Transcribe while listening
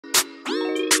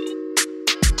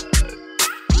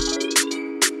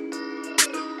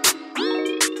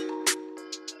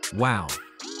Wow!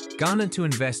 Ghana to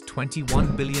invest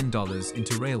 $21 billion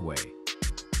into railway.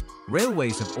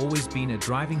 Railways have always been a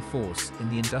driving force in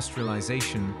the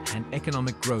industrialization and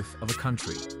economic growth of a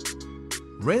country.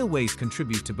 Railways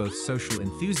contribute to both social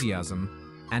enthusiasm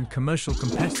and commercial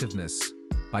competitiveness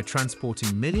by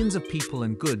transporting millions of people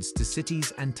and goods to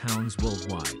cities and towns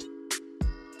worldwide.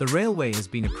 The railway has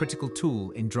been a critical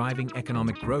tool in driving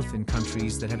economic growth in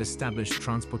countries that have established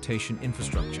transportation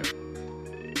infrastructure.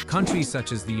 Countries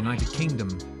such as the United Kingdom,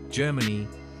 Germany,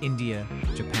 India,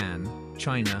 Japan,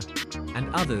 China,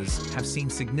 and others have seen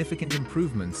significant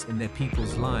improvements in their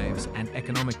people's lives and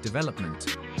economic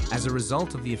development as a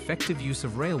result of the effective use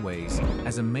of railways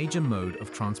as a major mode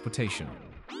of transportation.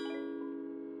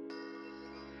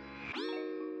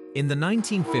 In the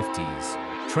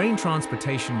 1950s, train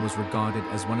transportation was regarded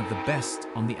as one of the best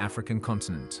on the African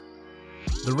continent.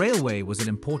 The railway was an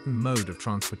important mode of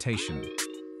transportation,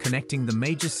 connecting the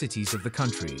major cities of the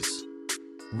countries.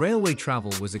 Railway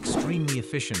travel was extremely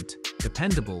efficient,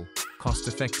 dependable,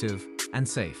 cost-effective, and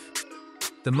safe.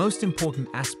 The most important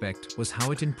aspect was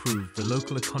how it improved the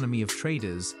local economy of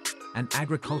traders and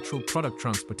agricultural product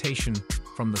transportation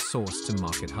from the source to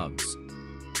market hubs.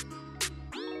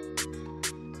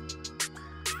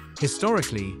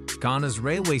 Historically, Ghana's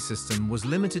railway system was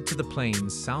limited to the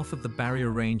plains south of the barrier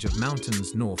range of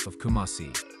mountains north of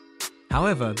Kumasi.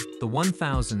 However, the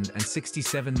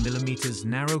 1,067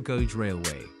 narrow gauge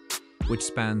railway, which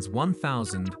spans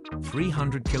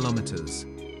 1,300 kilometers,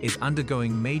 is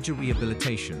undergoing major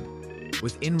rehabilitation,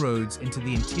 with inroads into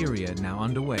the interior now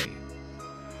underway.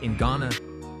 In Ghana,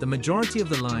 the majority of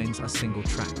the lines are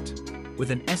single-tracked,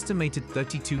 with an estimated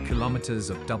 32 kilometers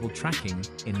of double tracking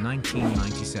in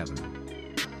 1997.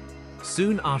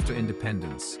 Soon after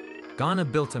independence, Ghana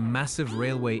built a massive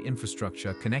railway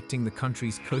infrastructure connecting the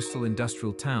country's coastal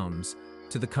industrial towns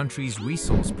to the country's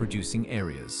resource-producing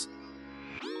areas.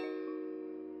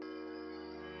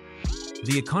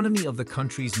 The economy of the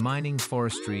country's mining,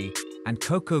 forestry, and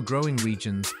cocoa-growing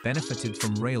regions benefited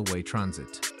from railway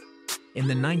transit. In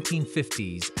the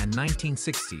 1950s and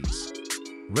 1960s,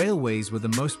 railways were the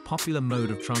most popular mode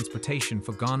of transportation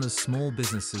for Ghana's small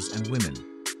businesses and women.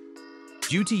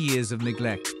 Due to years of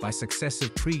neglect by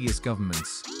successive previous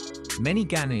governments, many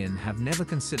Ghanaians have never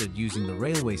considered using the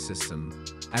railway system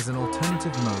as an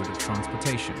alternative mode of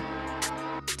transportation.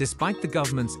 Despite the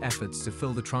government's efforts to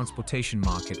fill the transportation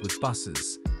market with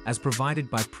buses, as provided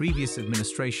by previous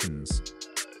administrations,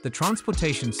 the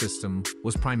transportation system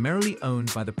was primarily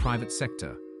owned by the private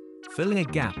sector, filling a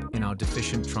gap in our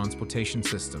deficient transportation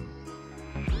system.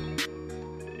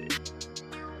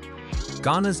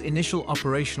 Ghana's initial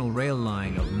operational rail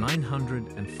line of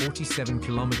 947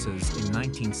 kilometers in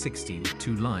 1960 with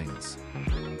two lines,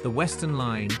 the Western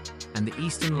Line and the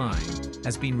Eastern Line,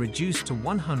 has been reduced to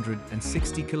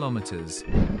 160 kilometers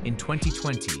in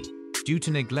 2020 due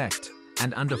to neglect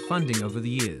and underfunding over the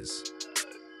years.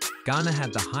 Ghana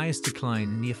had the highest decline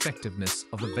in the effectiveness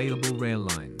of available rail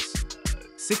lines,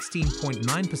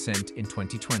 16.9% in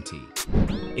 2020,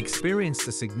 experienced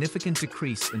a significant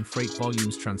decrease in freight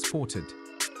volumes transported,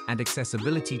 and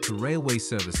accessibility to railway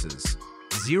services,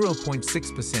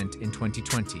 0.6% in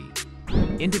 2020,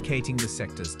 indicating the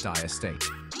sector's dire state.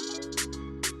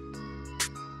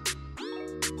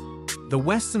 The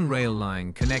Western Rail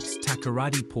Line connects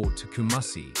Takoradi Port to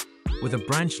Kumasi, with a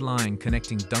branch line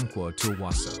connecting Dunkwa to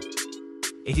Owasso.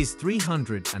 It is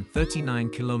 339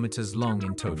 kilometers long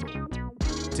in total.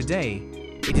 Today,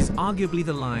 it is arguably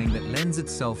the line that lends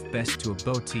itself best to a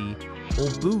BOT or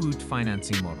BU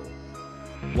financing model,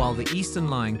 while the Eastern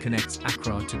Line connects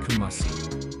Accra to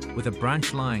Kumasi, with a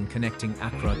branch line connecting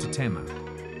Accra to Tema.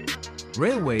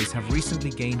 Railways have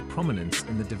recently gained prominence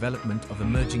in the development of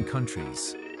emerging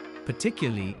countries,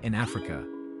 particularly in Africa,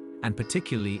 and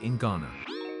particularly in Ghana.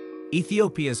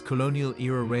 Ethiopia's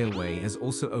colonial-era railway has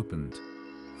also opened,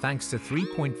 thanks to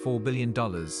 $3.4 billion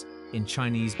in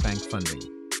Chinese bank funding.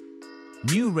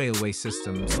 New railway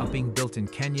systems are being built in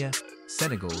Kenya,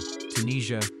 Senegal,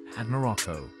 Tunisia, and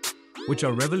Morocco, which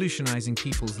are revolutionizing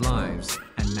people's lives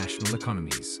and national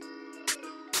economies.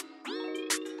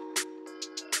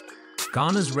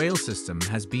 Ghana's rail system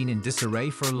has been in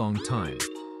disarray for a long time.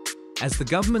 As the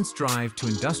government's drive to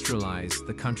industrialize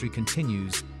the country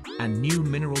continues and new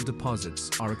mineral deposits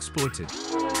are exploited,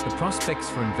 the prospects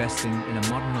for investing in a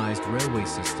modernized railway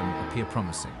system appear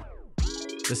promising.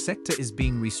 The sector is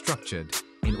being restructured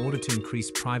in order to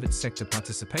increase private sector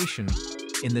participation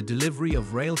in the delivery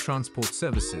of rail transport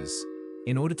services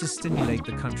in order to stimulate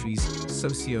the country's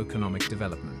socio-economic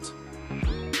development.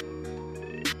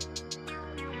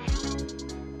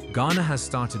 Ghana has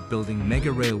started building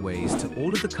mega railways to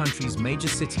all of the country's major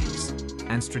cities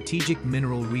and strategic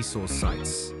mineral resource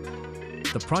sites.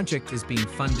 The project is being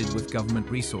funded with government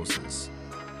resources,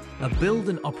 a build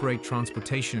and operate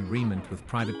transportation agreement with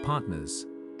private partners,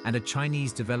 and a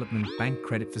Chinese Development Bank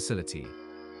credit facility.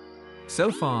 So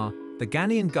far, the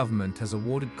Ghanaian government has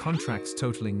awarded contracts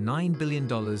totaling $9 billion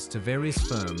to various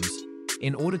firms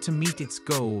in order to meet its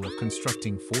goal of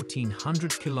constructing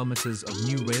 1,400 kilometers of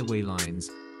new railway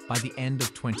lines by the end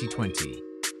of 2020.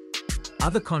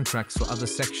 Other contracts for other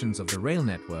sections of the rail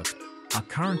network are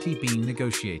currently being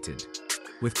negotiated,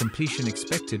 with completion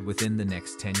expected within the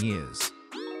next 10 years.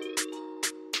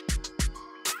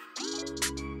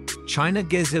 China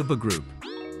Gezilba Group,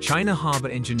 China Harbour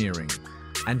Engineering,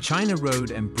 and China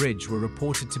Road and Bridge were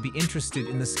reported to be interested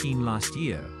in the scheme last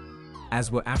year, as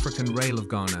were African Rail of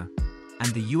Ghana and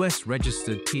the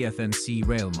US-registered TFNC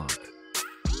Railmark.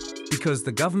 Because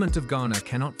the government of Ghana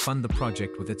cannot fund the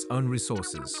project with its own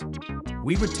resources,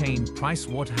 we retained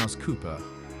PricewaterhouseCoopers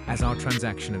as our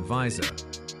transaction advisor,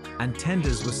 and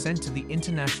tenders were sent to the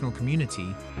international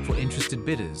community for interested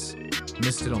bidders,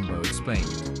 Mr. Dombo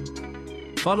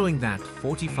explained. Following that,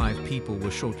 45 people were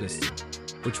shortlisted,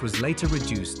 which was later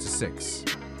reduced to 6.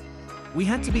 We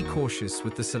had to be cautious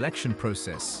with the selection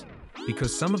process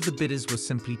because some of the bidders were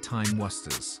simply time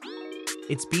wasters.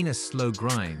 It's been a slow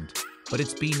grind, but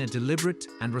it's been a deliberate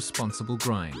and responsible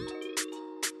grind.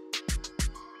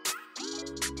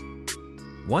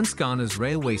 Once Ghana's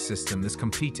railway system is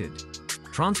completed,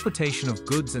 transportation of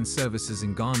goods and services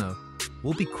in Ghana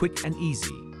will be quick and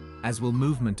easy, as will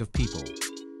movement of people.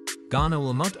 Ghana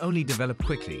will not only develop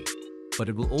quickly, but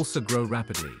it will also grow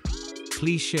rapidly.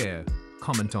 Please share,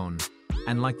 comment on,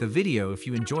 and like the video if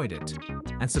you enjoyed it,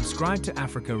 and subscribe to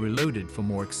Africa Reloaded for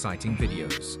more exciting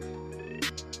videos.